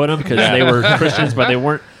where to put them because they were Christians, but they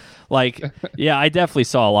weren't. Like, yeah, I definitely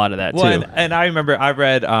saw a lot of that too. And I remember I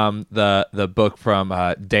read the book from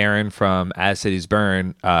Darren from As Cities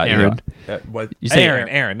Burn. Aaron, you say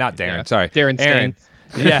Aaron, not Darren. Yeah. Sorry, Darren. Aaron.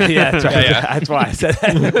 Yeah, that's right. That's why I said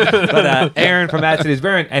that. But Aaron from As Cities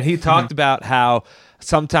Burn, and he talked about how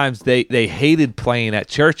sometimes they hated playing at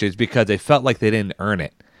churches because they felt like they didn't earn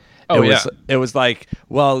it. It was like,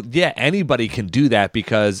 well, yeah, anybody can do that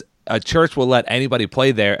because a church will let anybody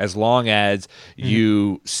play there as long as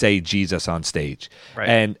you say Jesus on stage.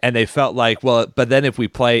 Right. And they felt like, well, but then if we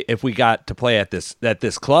got to play at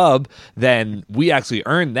this club, then we actually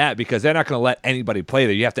earned that because they're not going to let anybody play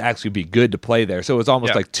there. You have to actually be good to play there. So it was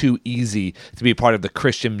almost like too easy to be part of the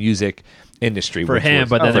Christian music industry for him.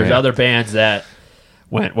 But then there's other bands that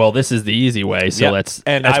went, well, this is the easy way, so let's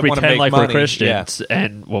pretend like we're Christians,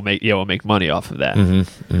 and we'll make money off of that.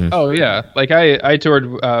 Oh yeah, like I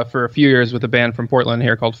toured for a few years with a band from Portland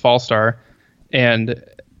here called Fallstar, and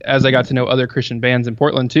as I got to know other Christian bands in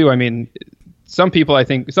Portland too, I mean, some people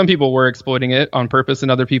were exploiting it on purpose,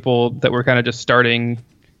 and other people that were kind of just starting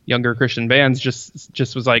younger Christian bands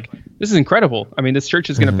just was like, this is incredible. I mean, this church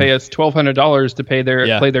is going to pay us $1,200 to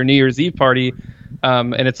play their New Year's Eve party,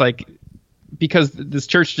 and it's like, because the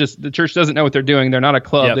church doesn't know what they're doing. They're not a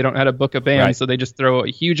club. They don't know how to book a band, so they just throw a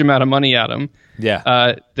huge amount of money at them.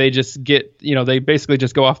 They just get, they basically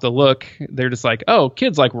just go off the look. They're just like, oh,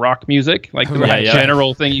 kids like rock music, like the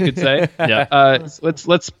general thing you could say.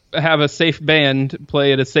 Let's have a safe band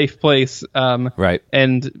play at a safe place. And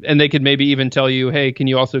they could maybe even tell you, hey, can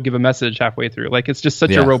you also give a message halfway through? Like, it's just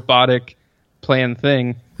such a robotic planned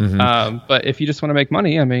thing. But if you just want to make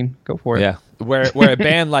money, I mean, go for it. Where a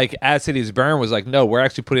band like As Cities Burn was like, no, we're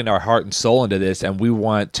actually putting our heart and soul into this, and we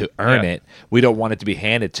want to earn it. We don't want it to be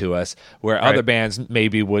handed to us. Where other bands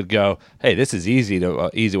maybe would go, hey, this is easy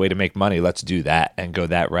way to make money. Let's do that and go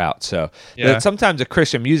that route. So sometimes the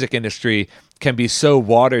Christian music industry can be so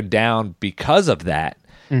watered down because of that.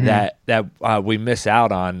 That we miss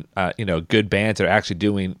out on good bands that are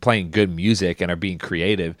actually playing good music and are being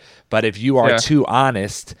creative. But if you are too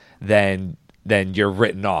honest, then you're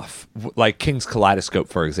written off. Like King's Kaleidoscope,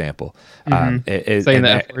 for example. Saying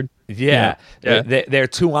that word. They're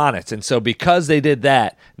too honest. And so because they did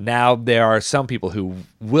that, now there are some people who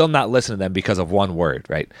will not listen to them because of one word,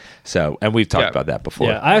 right? So, and we've talked about that before.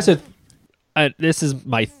 Yeah, I also, this is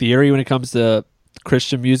my theory when it comes to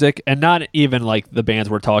Christian music, and not even like the bands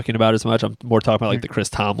we're talking about as much. I'm more talking about like the Chris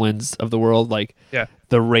Tomlins of the world, like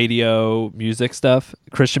the radio music stuff,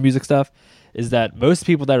 Christian music stuff, is that most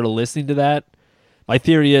people that are listening to that, my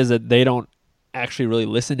theory is that they don't actually really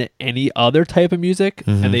listen to any other type of music,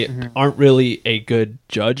 and they aren't really a good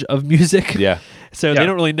judge of music. So they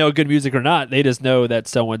don't really know good music or not. They just know that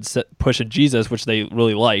someone's pushing Jesus, which they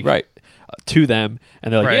really like, to them,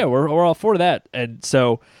 and they're like, yeah, we're all for that. And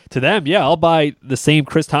so to them, I'll buy the same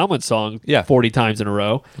Chris Tomlin song 40 times in a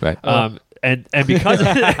row. And because of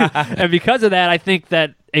and because of that, I think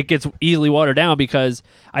that it gets easily watered down, because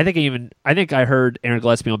I think I heard Aaron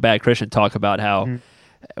Gillespie on Bad Christian talk about how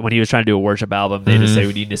when he was trying to do a worship album, they just say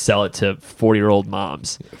we need to sell it to 40-year-old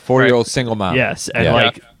moms, 40-year-old single mom. Yes,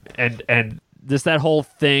 and and just that whole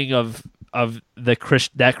thing of that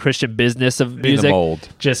Christian business of music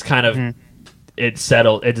just kind of it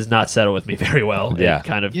does not settle with me very well. It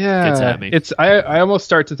kind of gets at me. I almost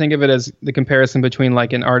start to think of it as the comparison between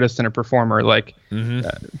like an artist and a performer. Like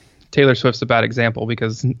Taylor Swift's a bad example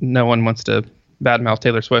because no one wants to badmouth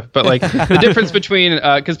Taylor Swift, but like the difference between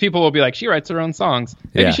because people will be like, she writes her own songs,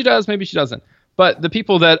 maybe she does, maybe she doesn't, but the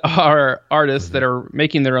people that are artists that are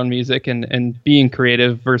making their own music and being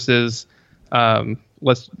creative versus I'm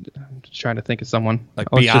just trying to think of someone like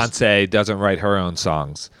Beyonce doesn't write her own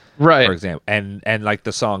songs, for example, and like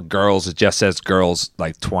the song "Girls," it just says "girls"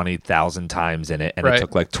 like 20,000 times in it, and it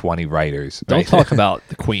took like 20 writers. Don't talk about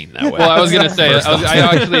the Queen that way. Well, I was gonna say I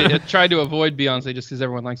actually tried to avoid Beyonce just because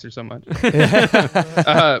everyone likes her so much.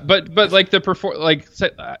 But like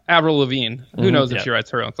Avril Lavigne, who knows if she writes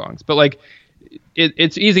her own songs? But like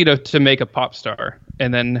it's easy to make a pop star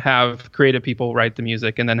and then have creative people write the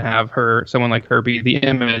music and then have someone like her be the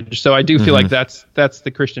image. So I do feel like that's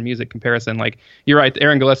the Christian music comparison. Like you're right,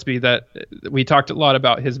 Aaron Gillespie, that we talked a lot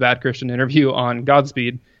about his Bad Christian interview on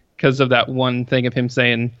Godspeed because of that one thing of him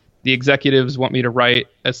saying the executives want me to write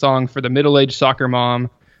a song for the middle-aged soccer mom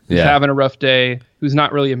who's having a rough day, who's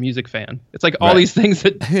not really a music fan. It's like all these things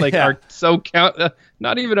that like are so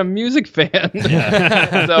not even a music fan.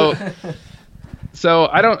 So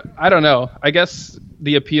I don't know. I guess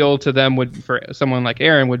the appeal to them for someone like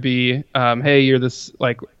Aaron would be, hey, you're this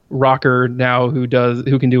like rocker now who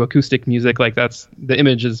can do acoustic music. Like that's the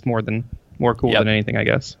image is more cool than anything, I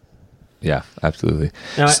guess. Yeah, absolutely.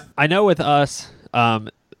 Now, I know with us,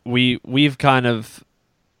 we've kind of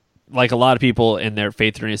like a lot of people in their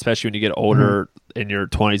faith journey, especially when you get older in your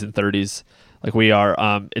 20s and 30s, like we are.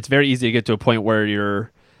 It's very easy to get to a point where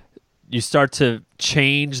you start to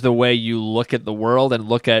change the way you look at the world and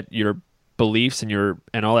look at your beliefs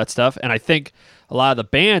and all that stuff. And I think a lot of the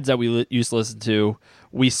bands that we used to listen to,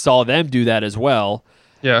 we saw them do that as well.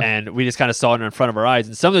 Yeah. And we just kind of saw it in front of our eyes.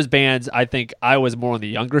 And some of those bands, I think I was more on the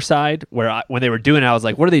younger side, where when they were doing it, I was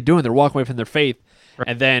like, what are they doing? They're walking away from their faith. Right.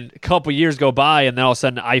 And then a couple years go by, and then all of a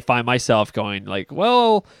sudden I find myself going like,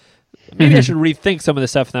 well, maybe I should rethink some of the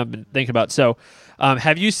stuff that I've been thinking about. So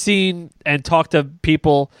have you seen and talked to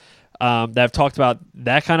people that have talked about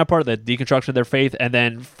that kind of part, the deconstruction of their faith? And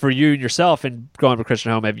then for you and yourself and growing up in a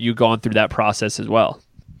Christian home, have you gone through that process as well?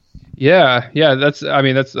 Yeah. That's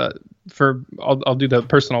I'll do the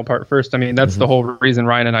personal part first. I mean, that's the whole reason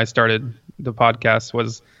Ryan and I started the podcast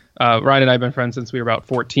was Ryan and I have been friends since we were about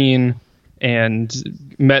 14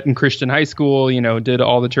 and met in Christian high school, did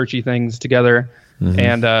all the churchy things together.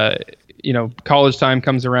 And, college time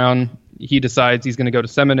comes around. He decides he's going to go to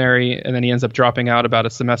seminary, and then he ends up dropping out about a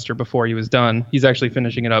semester before he was done. He's actually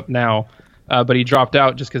finishing it up now, but he dropped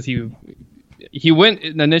out just because he went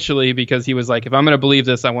initially because he was like, if I'm going to believe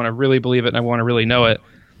this, I want to really believe it and I want to really know it.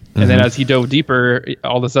 And then as he dove deeper,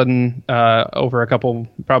 all of a sudden, over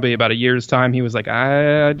probably about a year's time, he was like,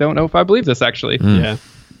 I don't know if I believe this actually. Yeah.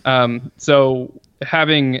 So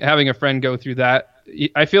having a friend go through that,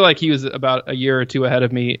 I feel like he was about a year or two ahead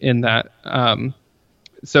of me in that.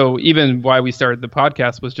 So even why we started the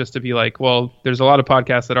podcast was just to be like, well, there's a lot of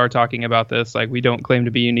podcasts that are talking about this. Like, we don't claim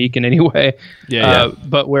to be unique in any way.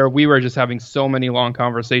 But where we were just having so many long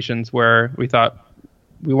conversations where we thought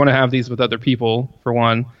we want to have these with other people, for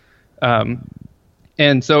one.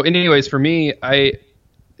 And so anyways, for me, I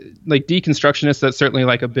like deconstructionist. That's certainly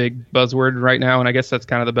like a big buzzword right now. And I guess that's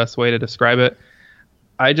kind of the best way to describe it.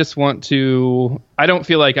 I don't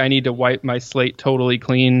feel like I need to wipe my slate totally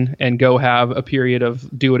clean and go have a period of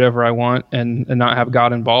do whatever I want and not have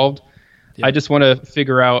God involved. Yeah. I just want to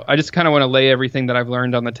figure out, I just kind of want to lay everything that I've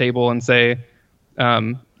learned on the table and say,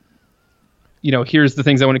 here's the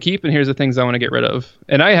things I want to keep and here's the things I want to get rid of.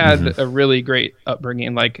 And I had a really great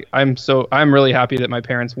upbringing. Like, I'm really happy that my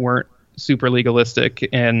parents weren't super legalistic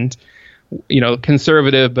and,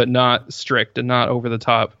 conservative, but not strict and not over the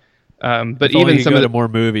top. But even some of the more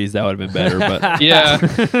movies, that would have been better. But yeah,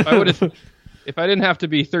 if I didn't have to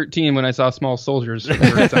be 13 when I saw Small Soldiers for the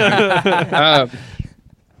first time.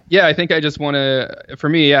 I think I just want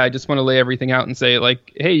to lay everything out and say,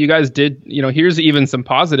 like, hey, you guys did, here's even some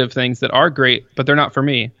positive things that are great, but they're not for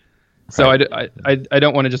me. So right. I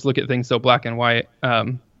don't want to just look at things so black and white.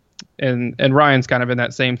 And Ryan's kind of in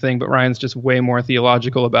that same thing, but Ryan's just way more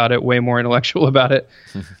theological about it, way more intellectual about it.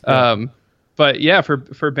 But yeah,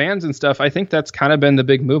 for bands and stuff, I think that's kind of been the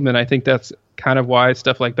big movement. I think that's kind of why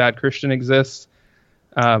stuff like Bad Christian exists.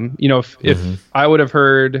 If I would have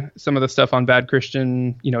heard some of the stuff on Bad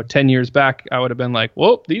Christian, 10 years back, I would have been like,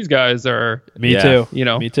 well, these guys are me too.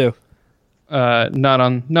 Me too. Not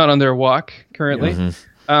on their walk currently.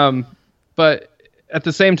 But at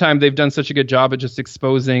the same time, they've done such a good job at just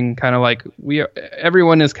exposing kind of like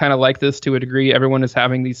everyone is kind of like this to a degree. Everyone is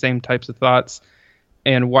having these same types of thoughts.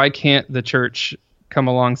 And why can't the church come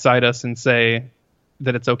alongside us and say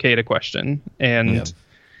that it's okay to question? And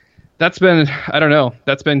that's been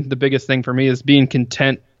the biggest thing for me, is being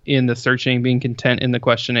content in the searching, being content in the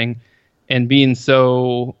questioning, and being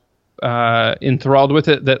so enthralled with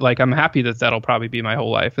it that, like, I'm happy that that'll probably be my whole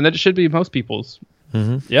life, and that it should be most people's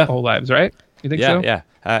whole lives, right? You think so? Yeah,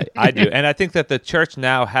 I do. And I think that the church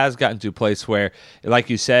now has gotten to a place where, like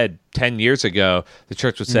you said, 10 years ago, the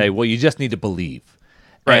church would say, well, you just need to believe.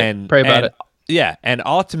 Right. And pray about it. Yeah. And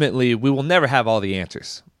ultimately, we will never have all the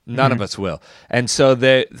answers. None of us will. And so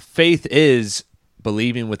the faith is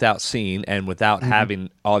believing without seeing and without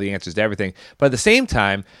having all the answers to everything. But at the same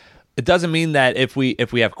time, it doesn't mean that if we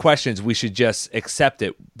have questions, we should just accept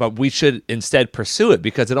it, but we should instead pursue it,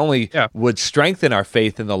 because it only would strengthen our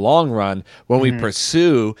faith in the long run when we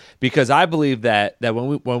pursue. Because I believe that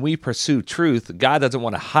when we pursue truth, God doesn't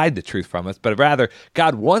want to hide the truth from us, but rather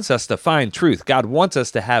God wants us to find truth. God wants us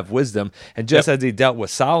to have wisdom. And just as he dealt with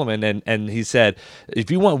Solomon and he said, if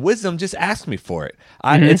you want wisdom, just ask me for it.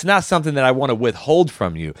 It's not something that I want to withhold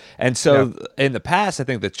from you. And so in the past, I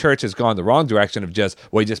think the church has gone the wrong direction of just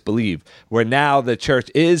believe. Where now the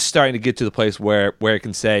church is starting to get to the place where it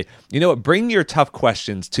can say, you know what, bring your tough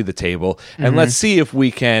questions to the table and let's see if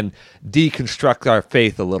we can deconstruct our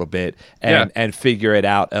faith a little bit and figure it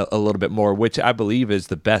out a little bit more, which I believe is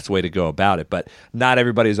the best way to go about it. But not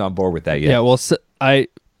everybody's on board with that yet. Yeah, well,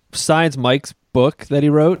 Science Mike's book that he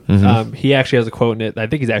wrote, he actually has a quote in it. I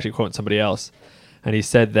think he's actually quoting somebody else. And he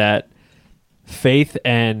said that faith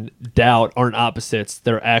and doubt aren't opposites.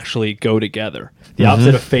 They're actually go together. The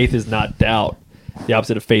opposite of faith is not doubt. The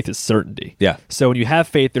opposite of faith is certainty. Yeah. So when you have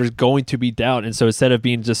faith, there's going to be doubt. And so instead of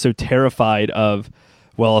being just so terrified of,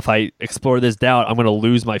 well, if I explore this doubt, I'm going to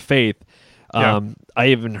lose my faith, I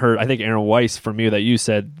even heard, I think Aaron Weiss from you, that you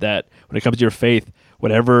said that when it comes to your faith,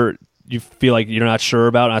 whatever you feel like you're not certain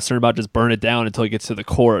about, just burn it down until it gets to the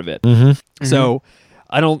core of it. So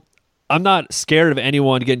I'm not scared of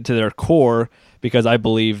anyone getting to their core, because I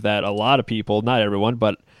believe that a lot of people, not everyone,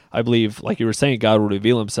 but I believe, like you were saying, God will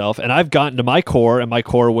reveal himself. And I've gotten to my core, and my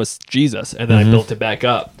core was Jesus, and then I built it back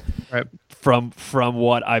up. Right. From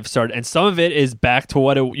what I've started. And some of it is back to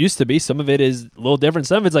what it used to be. Some of it is a little different.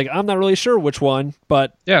 Some of it's like, I'm not really sure which one,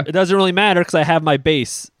 but it doesn't really matter because I have my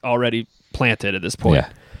base already planted at this point.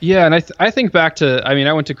 Yeah, and I think back to, I mean,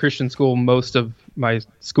 I went to Christian school most of my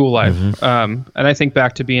school life. And I think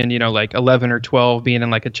back to being, like 11 or 12, being in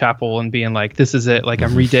like a chapel and being like, this is it. Like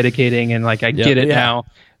I'm rededicating and like I get it now.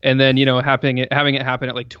 And then, having it happen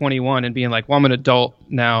at like 21 and being like, well, I'm an adult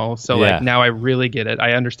now. So like now I really get it.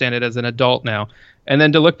 I understand it as an adult now. And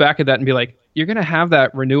then to look back at that and be like, you're going to have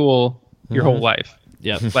that renewal your whole life.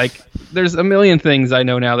 Yeah. Like there's a million things I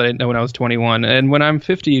know now that I didn't know when I was 21. And when I'm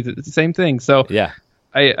 50, it's the same thing. So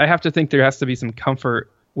I have to think there has to be some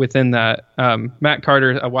comfort within that. Matt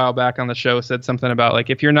Carter a while back on the show said something about like,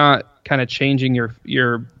 if you're not kind of changing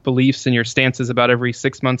your beliefs and your stances about every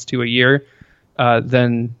 6 months to a year,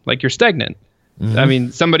 then like you're stagnant. I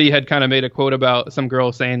mean, somebody had kind of made a quote about some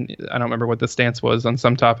girl saying, I don't remember what the stance was on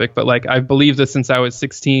some topic, but like, I've believed this since I was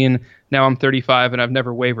 16. Now I'm 35 and I've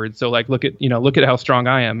never wavered. So like, look at how strong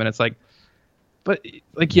I am. And it's like, but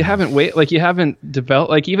like you haven't developed,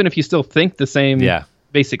 like, even if you still think the same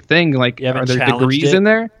basic thing, like, are there degrees in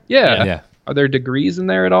there? Yeah. Are there degrees in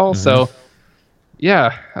there at all? So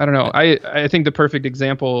I don't know. I think the perfect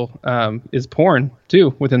example is porn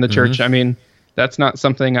too within the church. I mean, that's not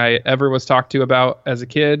something I ever was talked to about as a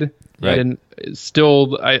kid. Right. And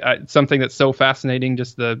still, something that's so fascinating,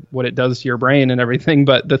 just what it does to your brain and everything.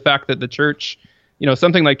 But the fact that the church,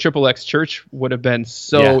 something like XXX Church would have been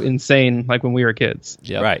so insane, like when we were kids.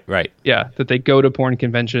 Yeah. Right. Yeah. That they go to porn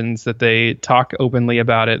conventions, that they talk openly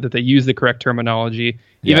about it, that they use the correct terminology.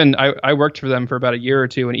 Even I worked for them for about a year or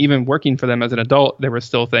two, and even working for them as an adult, there were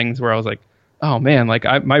still things where I was like, oh man, like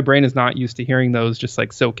my brain is not used to hearing those just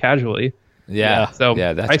like so casually. So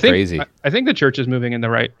that's crazy. I think the church is moving in the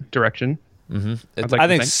right direction. I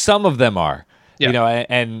think some of them are,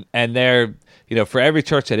 and they're, for every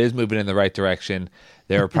church that is moving in the right direction,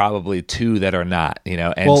 there are probably two that are not,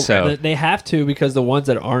 and so they have to, because the ones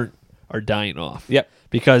that aren't are dying off. Yep.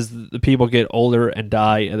 Because the people get older and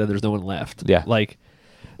die, and then there's no one left. Yeah. Like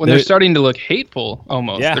when they're starting to look hateful,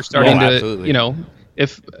 almost. Yeah. They're starting to, absolutely.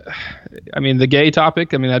 The gay topic,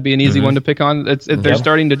 that'd be an easy one to pick on. They're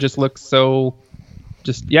starting to just look so,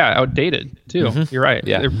 outdated too. You're right.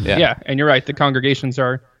 And you're right. The congregations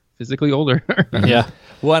are physically older.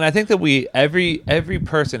 Well, and I think that every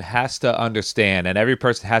person has to understand, and every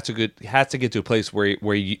person has to get to a place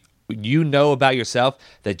where you know about yourself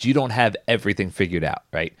that you don't have everything figured out,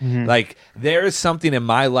 right? Like there is something in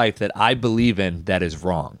my life that I believe in that is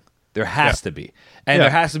wrong. There has to be. And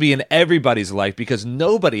there has to be in everybody's life, because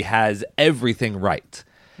nobody has everything right.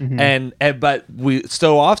 But we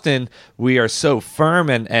so often we are so firm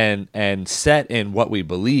and set in what we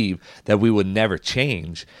believe that we would never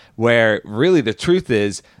change, where really the truth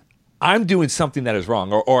is I'm doing something that is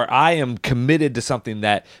wrong, or I am committed to something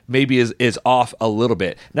that maybe is off a little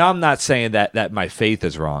bit. Now, I'm not saying that my faith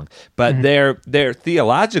is wrong, but there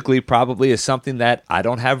theologically probably is something that I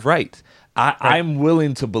don't have right. I'm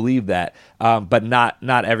willing to believe that, but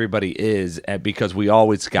not everybody is, because we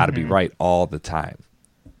always got to be right all the time.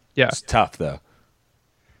 Yeah, it's tough though.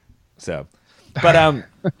 So, but I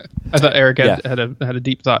thought Eric had a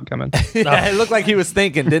deep thought coming. It looked like he was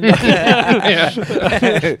thinking, didn't it?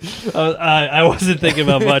 I wasn't thinking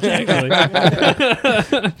about much, actually.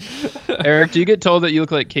 Eric, do you get told that you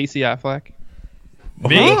look like Casey Affleck?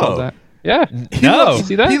 Me? Yeah. No. You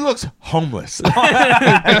see that? He looks homeless. Not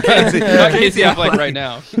Casey Affleck right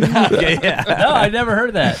now. No, I never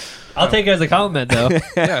heard that. I'll take it as a compliment, though.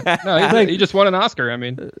 No, he just won an Oscar.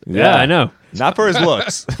 Yeah, I know. Not for his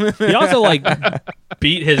looks. He also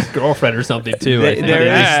beat his girlfriend or something too. There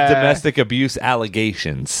is domestic abuse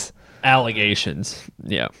allegations.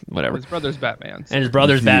 Yeah, whatever. His brother's Batman. And his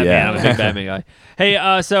brother's Batman. I'm a big Batman guy.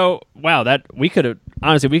 Hey, so wow, we could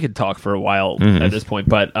talk for a while at this point,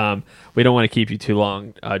 but we don't want to keep you too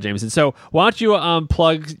long, Jameson. So why don't you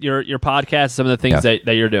plug your podcast, some of the things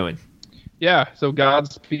that you're doing? Yeah, so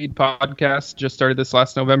Godspeed podcast just started this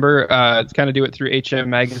last November. It's kind of do it through HM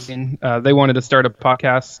Magazine. They wanted to start a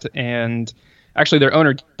podcast, and actually their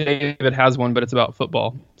owner David has one, but it's about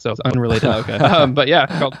football, so it's unrelated. Okay. But yeah,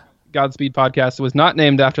 called Godspeed Podcast was not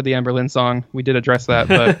named after the Amber Lynn song. We did address that,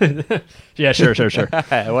 but yeah, sure.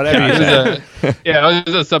 Whatever you say. It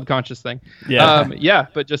was a subconscious thing. Yeah.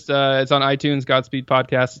 But just it's on iTunes, Godspeed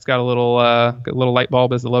Podcast. It's got a little light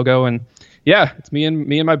bulb as the logo, and yeah, it's me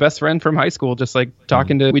and my best friend from high school, just like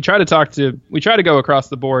talking to. We try to go across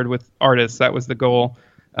the board with artists. That was the goal.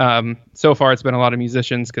 So far it's been a lot of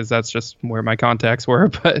musicians because that's just where my contacts were,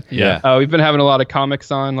 but we've been having a lot of comics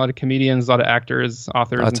on, a lot of comedians, a lot of actors,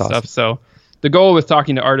 authors, and stuff. So the goal with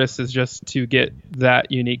talking to artists is just to get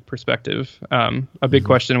that unique perspective. A big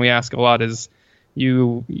question we ask a lot is,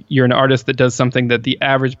 you're an artist that does something that the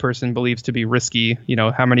average person believes to be risky. You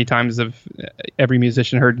know, how many times have every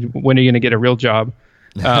musician heard, when are you going to get a real job?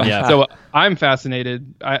 So I'm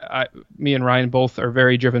fascinated. Me and Ryan both are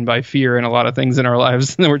very driven by fear in a lot of things in our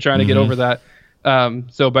lives, and we're trying to get over that.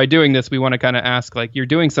 So by doing this, we want to kind of ask, like, you're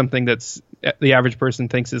doing something that's the average person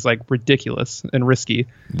thinks is like ridiculous and risky.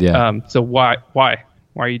 Yeah. So why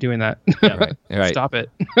are you doing that? Right. Stop it.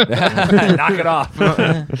 Knock it off.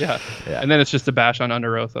 Yeah. And then it's just a bash on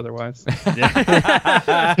Under Oath otherwise. Don't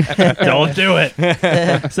do it.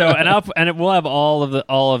 So we'll have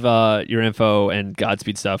all of your info and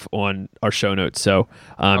Godspeed stuff on our show notes. So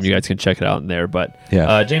Awesome. you guys can check it out in there. But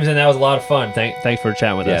Yeah. Jameson, that was a lot of fun. Thanks for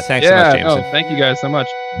chatting with us. Thanks so much, Jameson. Thank you guys so much.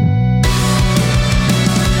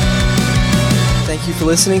 Thank you for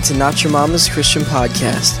listening to Not Your Mama's Christian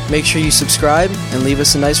Podcast. Make sure you subscribe and leave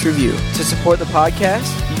us a nice review. To support the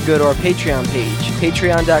podcast, you can go to our Patreon page,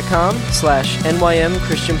 patreon.com/NYM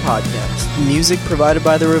Christian Podcast. Music provided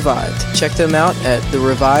by The Revived. Check them out at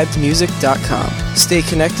therevivedmusic.com. Stay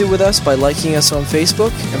connected with us by liking us on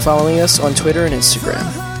Facebook and following us on Twitter and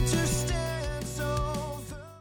Instagram.